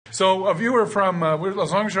So a viewer from,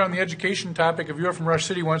 as long as you're on the education topic, a viewer from Rush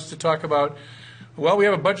City wants to talk about, well, we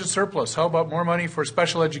have a budget surplus. How about more money for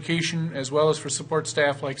special education as well as for support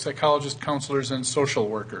staff like psychologists, counselors, and social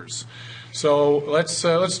workers? So let's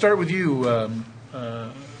start with you,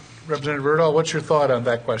 Representative Erdahl. What's your thought on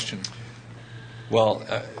that question? Well,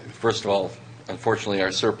 first of all, unfortunately,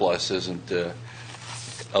 our surplus isn't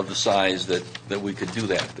of the size that we could do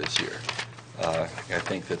that this year. I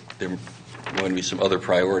think that there are going to be some other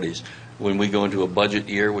priorities. When we go into a budget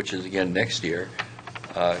year, which is again next year,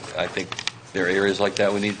 I think there are areas like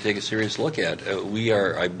that we need to take a serious look at. We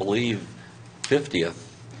are, I believe, 50th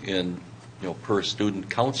in per student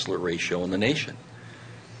counselor ratio in the nation,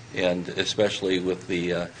 and especially with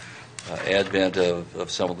the advent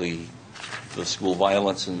of some of the school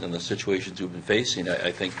violence and the situations we've been facing,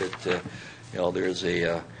 I think that there's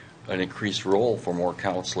an increased role for more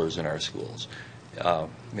counselors in our schools.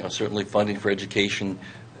 Certainly funding for education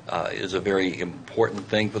is a very important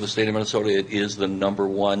thing for the state of Minnesota. It is the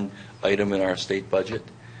 #1 item in our state budget,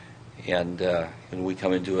 and when we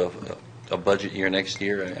come into a budget year next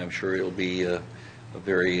year, I'm sure it'll be a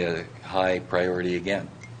very high priority again.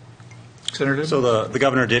 Senator? So the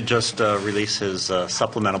governor did just release his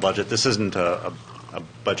supplemental budget. This isn't a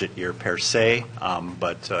budget year per se,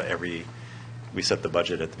 but we set the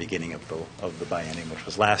budget at the beginning of the biennium, which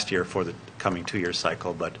was last year for the coming 2-year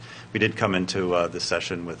cycle. But we did come into this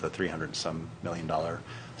session with a $300-some million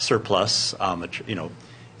surplus. Much of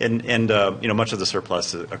the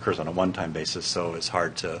surplus occurs on a one-time basis, so it's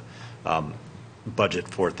hard to budget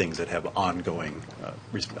for things that have ongoing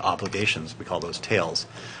obligations. We call those tails.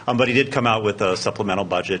 But he did come out with a supplemental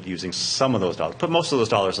budget using some of those dollars, put most of those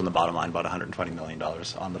dollars on the bottom line, about $120 million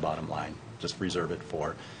on the bottom line, just reserve it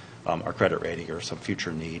for our credit rating or some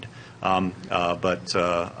future need. But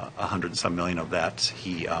 $100-some million of that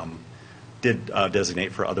he did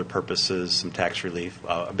designate for other purposes, some tax relief.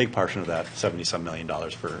 A big portion of that, $70-some million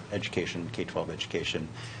for education, K-12 education,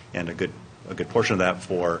 and a good portion of that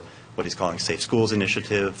for what he's calling Safe Schools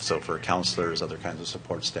Initiative, so for counselors, other kinds of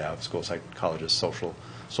support staff, school psychologists,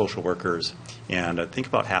 social workers, and I think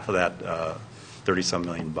about half of that, $30-some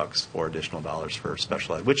million for additional dollars for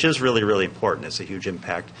special ed, which is really, really important. It's a huge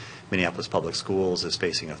impact. Minneapolis Public Schools is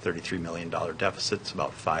facing a $33 million deficit. It's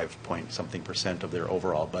about 5-point-something% of their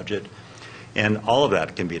overall budget, and all of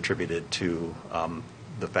that can be attributed to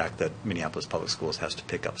the fact that Minneapolis Public Schools has to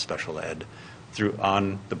pick up special ed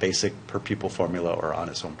on the basic per pupil formula or on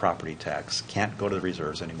its own property tax. Can't go to the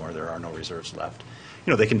reserves anymore. There are no reserves left.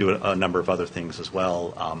 They can do a number of other things as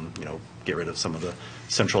well, get rid of some of the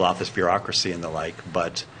central office bureaucracy and the like,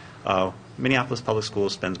 but Minneapolis Public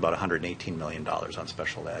Schools spends about $118 million on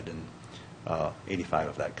special ed, and 85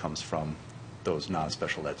 of that comes from those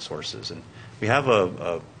non-special ed sources. And we have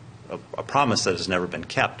a promise that has never been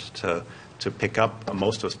kept to pick up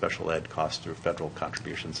most of special ed costs through federal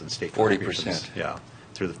contributions and state 40%. contributions. Yeah,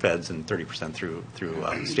 through the feds, and 30%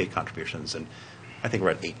 through state contributions, and I think we're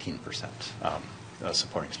at 18%.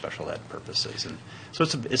 Supporting special ed purposes, and so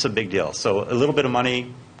it's a big deal. So a little bit of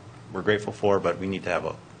money we're grateful for, but we need to have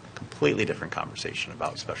a completely different conversation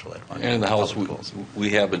about special ed funding. And in the House,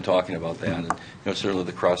 we have been talking about that, and certainly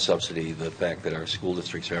the cross subsidy, the fact that our school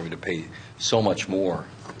districts are having to pay so much more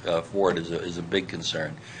for it is a big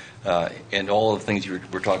concern. And all of the things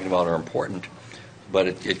we're talking about are important, but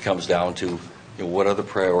it comes down to what are the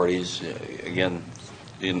priorities. Again,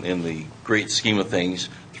 in the great scheme of things,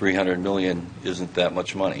 $300 million isn't that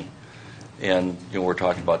much money, and we're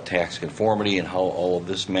talking about tax conformity and how all of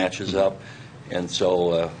this matches up, and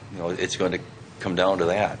so it's going to come down to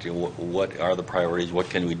that. What are the priorities? What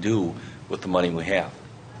can we do with the money we have?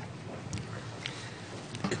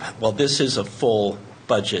 Well, this is a full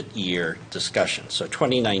budget year discussion, so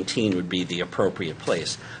 2019 would be the appropriate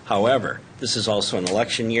place. However, this is also an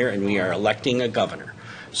election year, and we are electing a governor.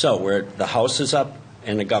 So the House is up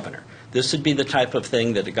and a governor. This would be the type of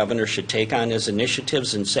thing that a governor should take on as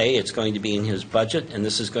initiatives and say it's going to be in his budget, and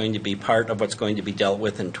this is going to be part of what's going to be dealt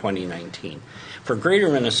with in 2019. For Greater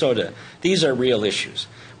Minnesota, these are real issues.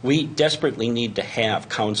 We desperately need to have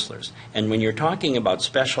counselors. And when you're talking about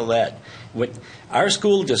special ed, our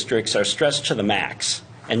school districts are stressed to the max.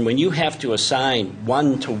 And when you have to assign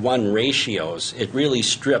 1-to-1 ratios, it really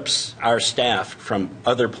strips our staff from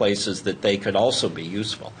other places that they could also be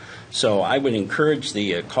useful. So I would encourage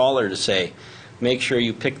the caller to say, make sure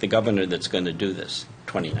you pick the governor that's going to do this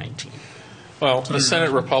 2019. Well, the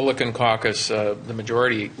Senate Republican caucus, the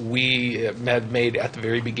majority, we had made at the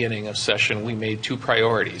very beginning of session, we made 2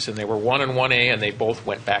 priorities, and they were 1 and 1A, and they both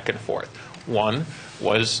went back and forth. 1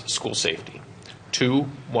 was school safety. 2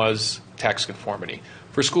 was tax conformity.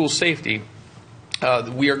 For school safety,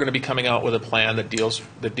 we are going to be coming out with a plan that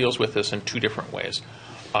deals with this in two different ways.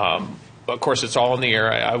 Of course, it's all in the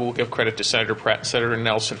air. I will give credit to Senator Pratt and Senator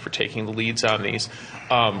Nelson for taking the leads on these.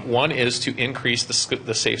 One is to increase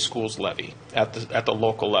the Safe Schools levy at the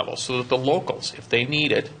local level, so that the locals, if they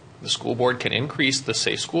need it, the school board can increase the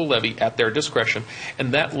Safe School levy at their discretion,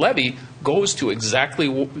 and that levy goes to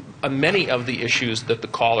exactly many of the issues that the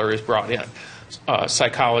caller has brought in.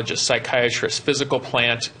 Psychologists, psychiatrists, physical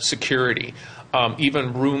plant security,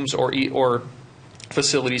 even rooms or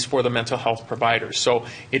facilities for the mental health providers. So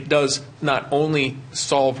it does not only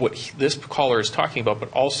solve what this caller is talking about,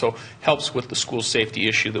 but also helps with the school safety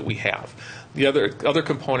issue that we have. The other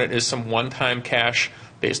component is some one-time cash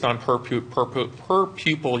based on per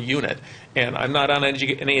pupil unit. And I'm not on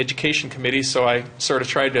any education committee, so I sort of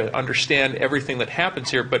tried to understand everything that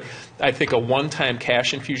happens here. But I think a one-time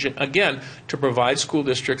cash infusion, again, to provide school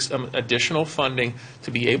districts additional funding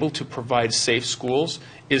to be able to provide safe schools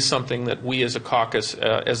is something that we as a caucus,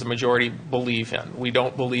 as a majority, believe in. We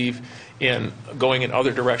don't believe in going in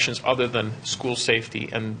other directions other than school safety.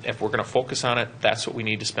 And if we're going to focus on it, that's what we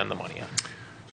need to spend the money on.